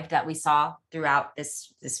thrived that we saw throughout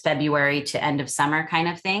this February to end of summer kind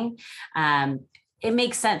of thing. It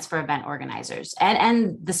makes sense for event organizers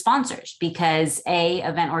and the sponsors because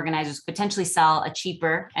event organizers potentially sell a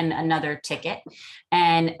cheaper and another ticket,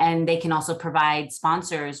 and they can also provide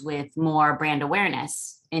sponsors with more brand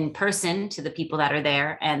awareness in person to the people that are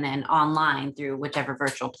there, and then online through whichever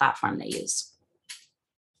virtual platform they use.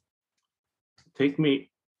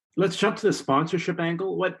 Let's jump to the sponsorship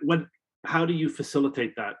angle. How do you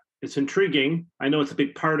facilitate that? It's intriguing. I know it's a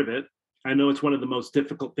big part of it. I know it's one of the most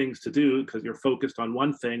difficult things to do because you're focused on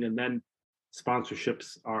one thing, and then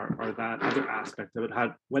sponsorships are that other aspect of it.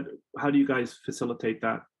 How do you guys facilitate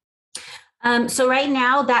that? So right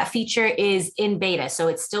now that feature is in beta, so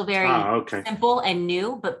it's still very simple and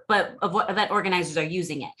new, but event organizers are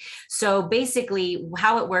using it. So basically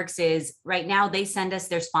how it works is right now they send us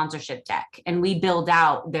their sponsorship deck and we build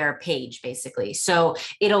out their page basically. So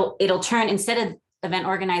it'll turn, instead of event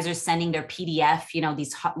organizers sending their PDF,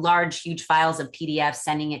 these large, huge files of PDF,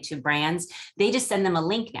 sending it to brands, they just send them a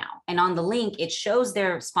link now. And on the link, it shows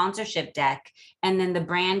their sponsorship deck. And then the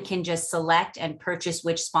brand can just select and purchase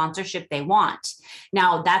which sponsorship they want.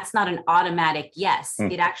 Now, that's not an automatic yes.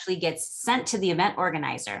 It actually gets sent to the event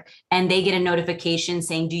organizer and they get a notification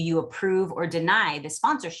saying, do you approve or deny the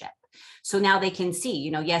sponsorship? So now they can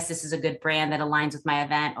see, yes, this is a good brand that aligns with my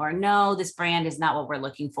event, or no, this brand is not what we're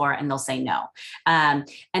looking for. And they'll say no. And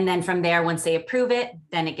then from there, once they approve it,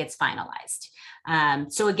 then it gets finalized.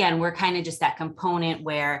 So again, we're kind of just that component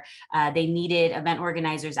where event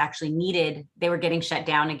organizers they were getting shut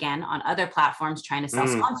down again on other platforms trying to sell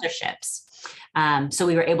sponsorships. So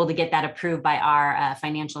we were able to get that approved by our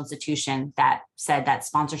financial institution that said that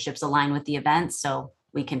sponsorships align with the event. So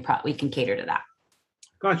we can cater to that.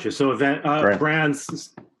 Gotcha. So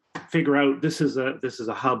brands figure out this is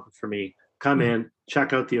a hub for me. Come in,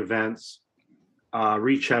 check out the events,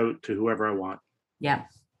 reach out to whoever I want. Yeah.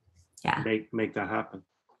 Yeah. Make that happen.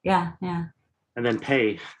 Yeah. Yeah. And then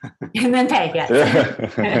pay. And then pay, yes.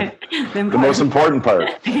 The most important part.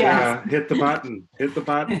 Yes. Yeah, hit the button. Hit the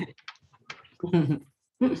button.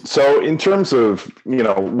 So in terms of,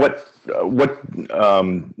 what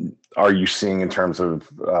are you seeing in terms of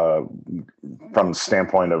from the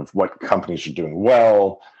standpoint of what companies are doing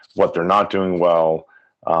well, what they're not doing well?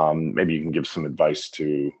 Maybe you can give some advice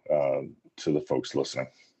to the folks listening.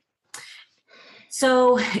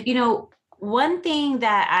 So, one thing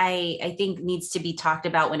that I think needs to be talked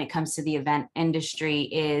about when it comes to the event industry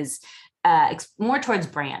is more towards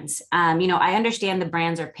brands. I understand the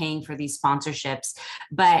brands are paying for these sponsorships,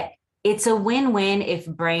 but it's a win-win if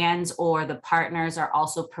brands or the partners are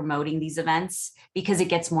also promoting these events because it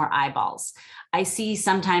gets more eyeballs. I see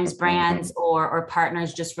sometimes brands or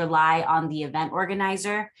partners just rely on the event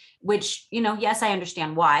organizer, which, yes, I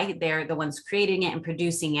understand why. They're the ones creating it and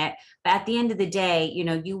producing it. But at the end of the day,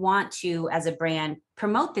 you want to, as a brand,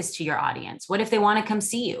 promote this to your audience. What if they want to come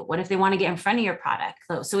see you? What if they want to get in front of your product?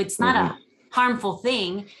 So it's not a harmful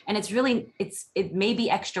thing. And it may be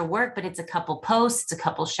extra work, but it's a couple posts, it's a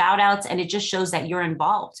couple shout outs, and it just shows that you're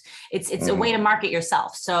involved. It's a way to market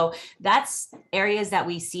yourself. So that's areas that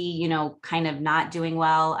we see, kind of not doing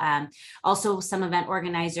well. Also, some event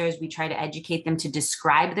organizers, we try to educate them to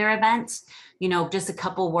describe their event, just a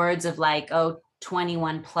couple words of like,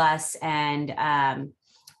 21 plus and,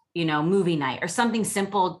 movie night or something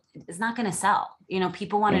simple is not going to sell.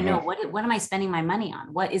 People want to know what am I spending my money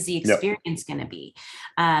on? What is the experience going to be?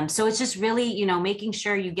 So it's just really, making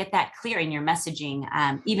sure you get that clear in your messaging,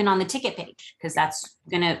 even on the ticket page, because that's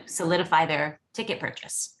going to solidify their ticket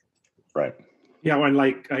purchase. Right. Yeah. And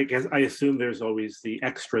I guess I assume there's always the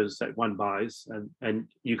extras that one buys, and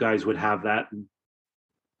you guys would have that, and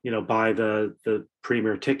buy the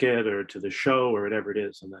premier ticket or to the show or whatever it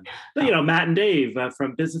is. And then, Matt and Dave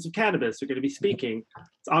from Business of Cannabis are going to be speaking.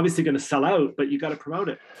 It's obviously going to sell out, but you got to promote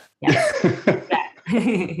it. Yeah.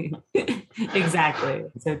 Exactly.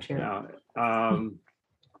 So true. Yeah. No,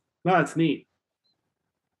 that's neat.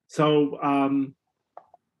 So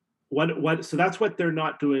so that's what they're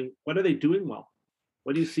not doing. What are they doing well?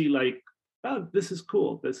 What do you see like, oh, this is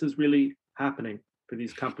cool. This is really happening for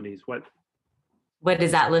these companies. What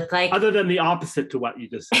does that look like? Other than the opposite to what you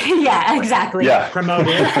just said. Yeah, exactly. Yeah. Promote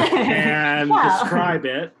it and describe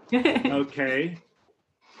it. Okay.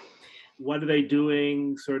 What are they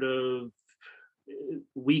doing sort of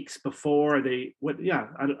weeks before? Or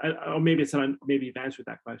maybe maybe you've answered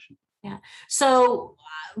that question. Yeah. So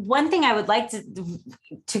one thing I would like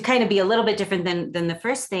to kind of be a little bit different than the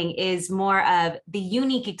first thing is more of the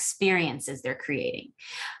unique experiences they're creating.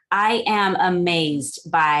 I am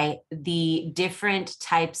amazed by the different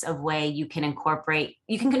types of way you can incorporate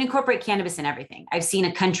cannabis in everything. I've seen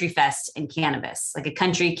a country fest in cannabis, like a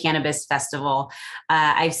country cannabis festival.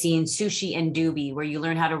 I've seen sushi and doobie, where you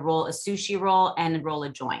learn how to roll a sushi roll and roll a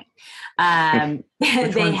joint. I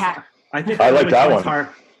think I like that one.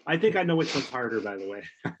 I think I know which one's harder, by the way.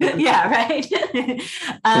 Yeah, right.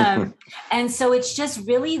 And so it's just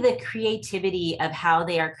really the creativity of how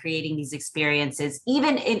they are creating these experiences,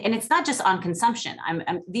 and it's not just on consumption.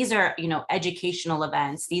 These are, educational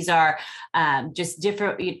events. These are just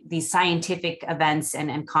different, these scientific events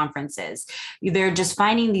and conferences. They're just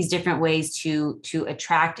finding these different ways to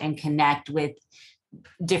attract and connect with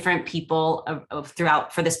different people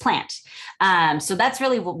throughout for this plant. So that's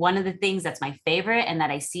really one of the things that's my favorite and that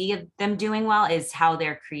I see of them doing well is how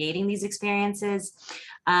they're creating these experiences.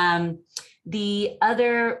 The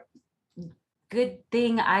other good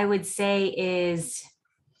thing I would say is,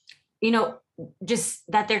 just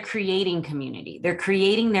that they're creating community. They're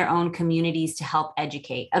creating their own communities to help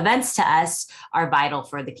educate. Events to us are vital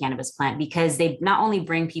for the cannabis plant because they not only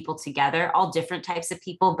bring people together, all different types of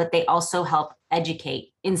people, but they also help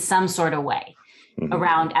educate in some sort of way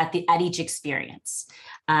around at each experience.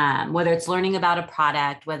 Whether it's learning about a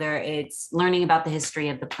product, whether it's learning about the history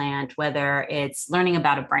of the plant, whether it's learning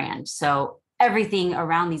about a brand. So everything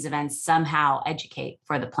around these events somehow educate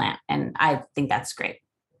for the plant. And I think that's great.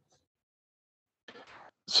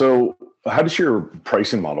 So how does your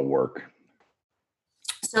pricing model work?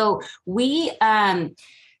 So we,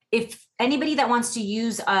 if anybody that wants to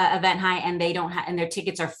use Event High and they don't and their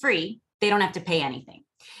tickets are free, they don't have to pay anything.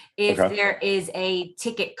 If there is a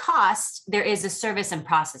ticket cost, there is a service and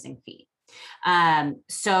processing fee.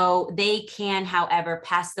 So they can, however,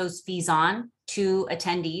 pass those fees on to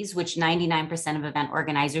attendees, which 99% of event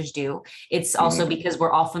organizers do. It's also because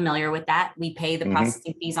we're all familiar with that. We pay the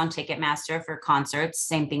processing fees on Ticketmaster for concerts,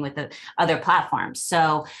 same thing with the other platforms.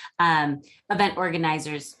 So event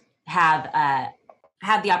organizers have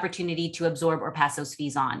have the opportunity to absorb or pass those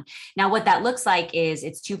fees on. Now, what that looks like is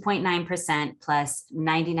it's 2.9% plus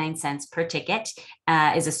 99 cents per ticket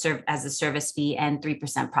as a service fee and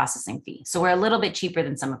 3% processing fee. So we're a little bit cheaper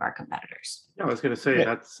than some of our competitors. Yeah, I was going to say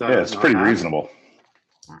that's it's pretty bad. reasonable.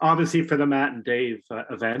 Obviously, for the Matt and Dave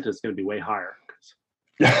event, it's going to be way higher.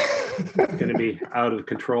 It's going to be out of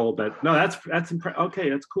control. But no, that's okay.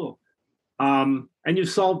 That's cool. And you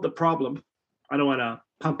solved the problem. I don't want to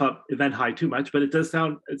pump up Event High too much, but it does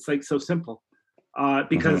sound, it's like so simple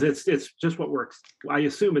because it's just what works. I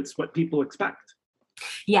assume it's what people expect.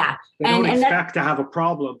 Yeah. They don't expect to have a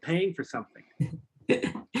problem paying for something.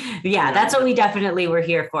 Yeah, that's what we definitely were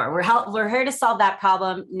here for. We're here to solve that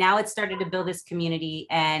problem. Now it's started to build this community,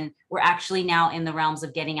 and we're actually now in the realms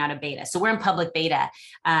of getting out of beta. So we're in public beta.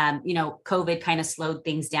 COVID kind of slowed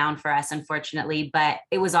things down for us, unfortunately, but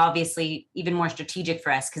it was obviously even more strategic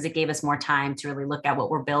for us because it gave us more time to really look at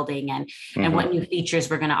what we're building and what new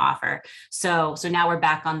features we're going to offer. So now we're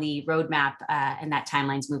back on the roadmap, and that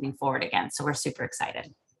timeline's moving forward again. So we're super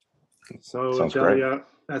excited. So Sounds Delia,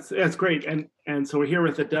 that's great. And so we're here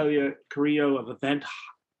with Delia Carrillo of Event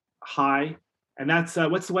High. And that's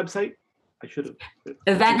what's the website? I should have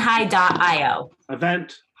eventhigh.io.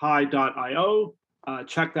 Eventhigh.io.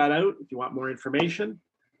 Check that out if you want more information.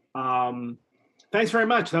 Thanks very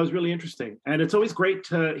much. That was really interesting. And it's always great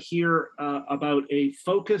to hear about a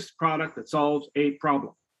focused product that solves a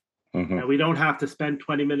problem. And we don't have to spend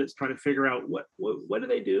 20 minutes trying to figure out what do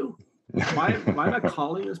they do? Why am I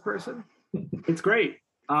calling this person? It's great.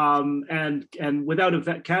 And without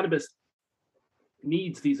event, cannabis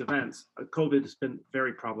needs these events. COVID has been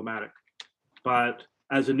very problematic, but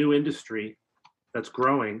as a new industry that's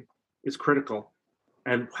growing is critical.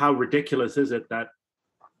 And how ridiculous is it that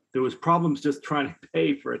there was problems just trying to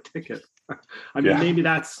pay for a ticket? I mean, maybe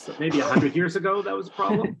 100 years ago that was a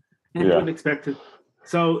problem. You wouldn't expect it.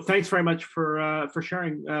 So thanks very much for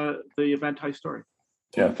sharing the Event High story.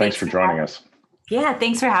 Yeah, thanks for joining us. Yeah,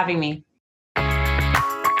 thanks for having me.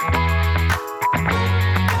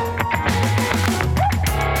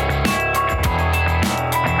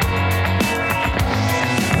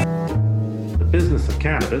 The Business of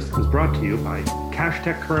Cannabis is brought to you by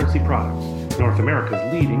CashTech Currency Products, North America's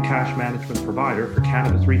leading cash management provider for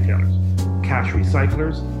cannabis retailers. Cash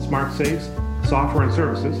recyclers, smart safes, software and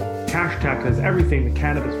services, CashTech has everything the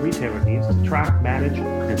cannabis retailer needs to track, manage,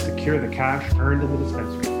 and secure the cash earned in the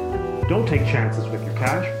dispensary. Don't take chances with your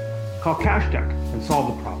cash. Call CashTech and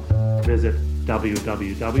solve the problem. Visit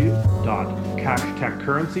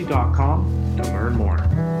www.cashtechcurrency.com to learn more.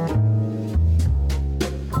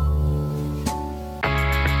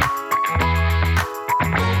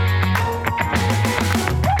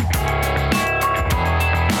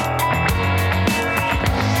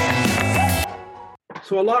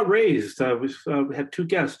 So a lot raised. We had two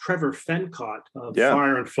guests, Trevor Fencott of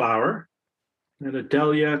Fire and Flower and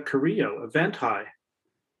Delia Carrillo, Event High.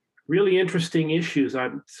 Really interesting issues.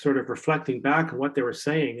 I'm sort of reflecting back on what they were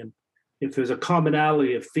saying. And if there's a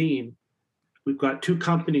commonality of theme, we've got two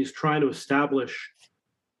companies trying to establish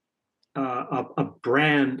a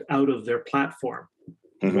brand out of their platform.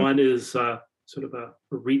 One is sort of a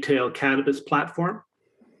retail cannabis platform.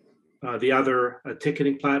 The other, a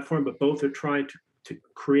ticketing platform, but both are trying to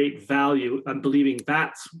create value. I'm believing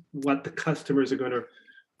that's what the customers are going to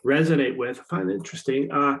resonate with. I find it interesting.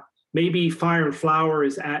 Maybe Fire and Flower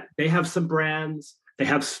they have some brands. They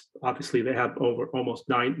have over almost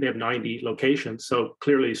 90 locations. So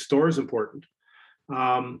clearly store is important.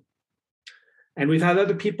 And we've had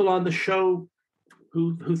other people on the show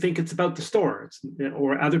who think it's about the store,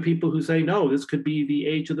 or other people who say, no, this could be the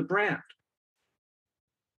age of the brand.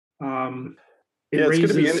 It's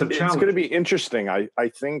going to be interesting. I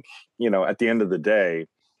think, at the end of the day,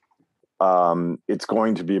 it's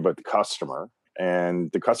going to be about the customer, and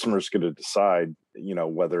the customer is going to decide,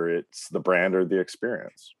 whether it's the brand or the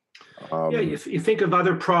experience. If you think of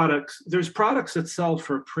other products, there's products that sell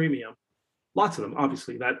for a premium, lots of them,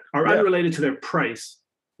 obviously, that are unrelated to their price.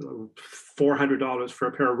 $400 for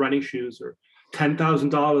a pair of running shoes, or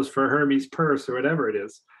 $10,000 for a Hermes purse, or whatever it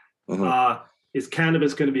is. Is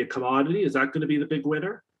cannabis going to be a commodity? Is that going to be the big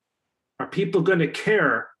winner? Are people going to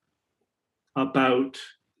care about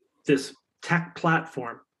this tech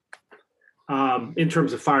platform in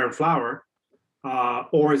terms of Fire and Flower?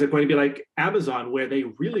 Or is it going to be like Amazon, where they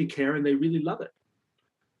really care and they really love it?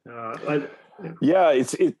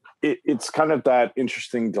 It's kind of that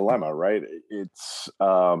interesting dilemma, right? It's,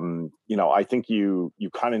 I think you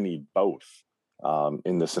kind of need both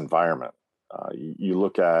in this environment. You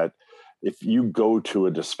look at, if you go to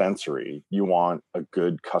a dispensary, you want a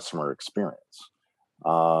good customer experience.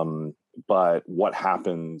 but what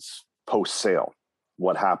happens post-sale?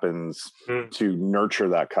 What happens to nurture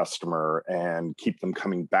that customer and keep them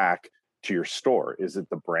coming back to your store? Is it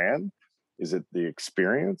the brand? Is it the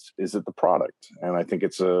experience? Is it the product? And I think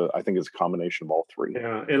it's a combination of all three.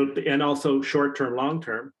 Yeah, and also short term, long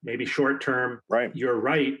term. Maybe short term, right? You're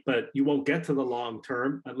right, but you won't get to the long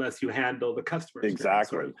term unless you handle the customer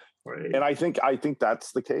exactly. Right. And I think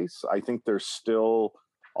that's the case. I think there's still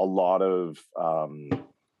a lot of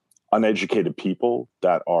uneducated people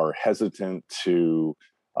that are hesitant to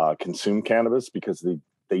consume cannabis because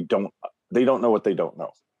they don't know what they don't know.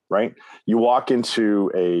 Right? You walk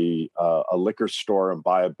into a liquor store and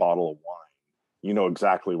buy a bottle of wine, you know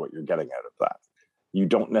exactly what you're getting out of that. You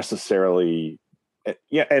don't necessarily,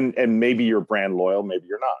 and maybe you're brand loyal, maybe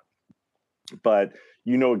you're not, but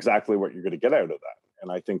you know exactly what you're going to get out of that.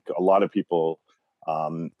 And I think a lot of people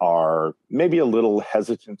are maybe a little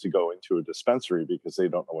hesitant to go into a dispensary because they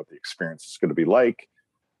don't know what the experience is going to be like.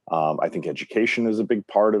 I think education is a big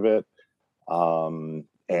part of it, and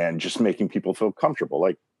just making people feel comfortable,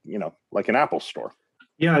 like an Apple store.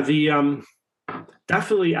 Yeah, the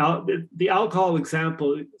definitely the alcohol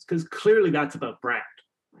example, because clearly that's about brand.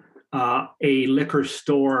 A liquor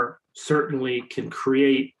store certainly can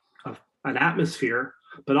create an atmosphere,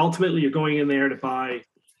 but ultimately you're going in there to buy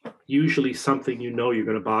usually something you're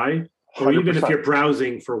going to buy, or 100%. Even if you're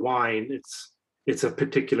browsing for wine, it's a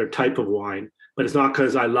particular type of wine, but it's not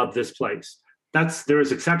because I love this place. There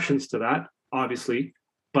is exceptions to that, obviously,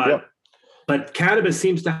 but. Yep. But cannabis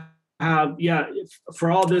seems to have, for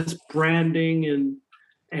all this branding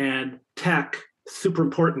and tech, super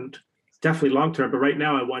important. It's definitely long term. But right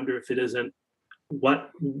now, I wonder if it isn't.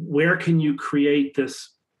 Where can you create this,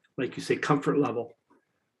 like you say, comfort level?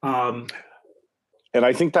 And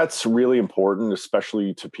I think that's really important,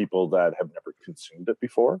 especially to people that have never consumed it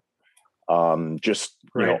before. Just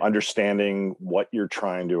understanding what you're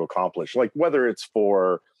trying to accomplish, like whether it's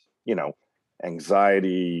for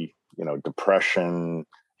anxiety, depression,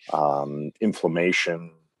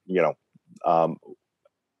 inflammation,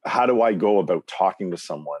 how do I go about talking to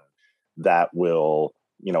someone that will,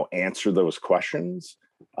 answer those questions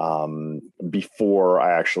before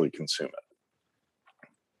I actually consume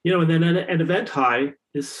it? And then an event high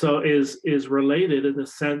is related in the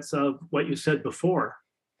sense of what you said before.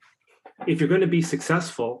 If you're going to be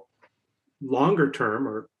successful longer term,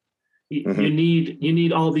 or you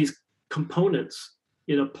need all these components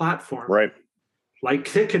in a platform, right? Like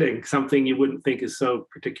ticketing, something you wouldn't think is so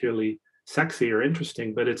particularly sexy or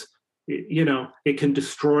interesting, but it can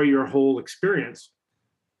destroy your whole experience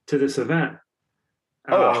to this event.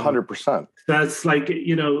 100%. That's like,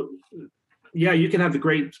 you can have the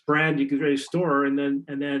great brand, you can create a store, and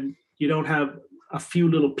then you don't have a few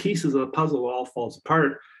little pieces of the puzzle, it all falls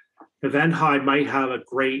apart. Event High might have a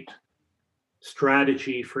great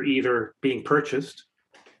strategy for either being purchased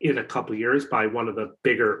in a couple of years by one of the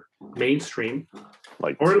bigger mainstream,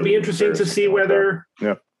 or it'll be interesting to see whether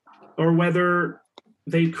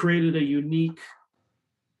they created a unique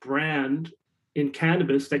brand in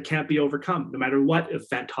cannabis that can't be overcome, no matter what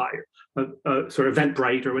Event High, sort of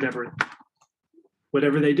Eventbrite or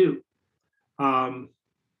whatever they do. Well,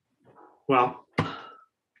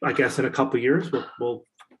 I guess in a couple of years we'll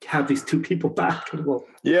have these two people back, and we'll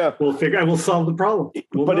figure out, we'll solve the problem.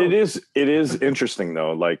 It is interesting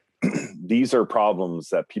though. Like these are problems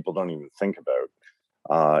that people don't even think about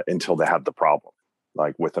until they have the problem,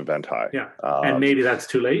 like with Event High. Yeah, and maybe that's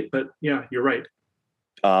too late, but yeah, you're right.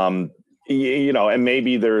 And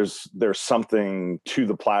maybe there's something to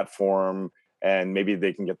the platform, and maybe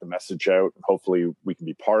they can get the message out. Hopefully, we can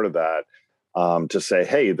be part of that to say,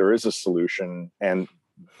 hey, there is a solution, and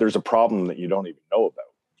there's a problem that you don't even know about.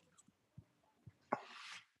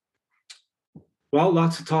 Well,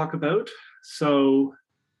 lots to talk about. So,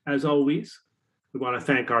 as always, we want to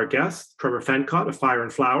thank our guests, Trevor Fencott of Fire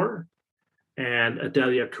and Flower, and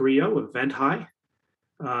Adelia Carrillo of Event High.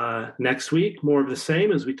 Next week, more of the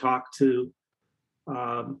same as we talk to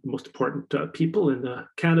the most important people in the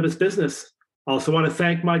cannabis business. Also want to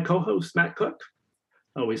thank my co-host, Matt Cook.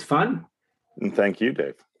 Always fun. And thank you,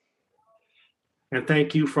 Dave. And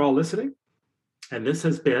thank you for all listening. And this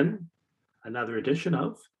has been another edition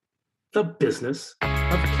of The Business of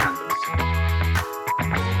Cannabis.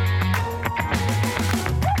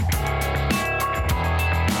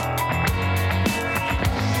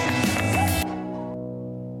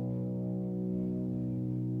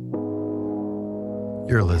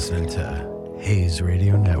 You're listening to Hayes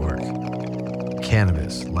Radio Network,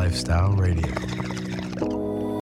 Cannabis Lifestyle Radio.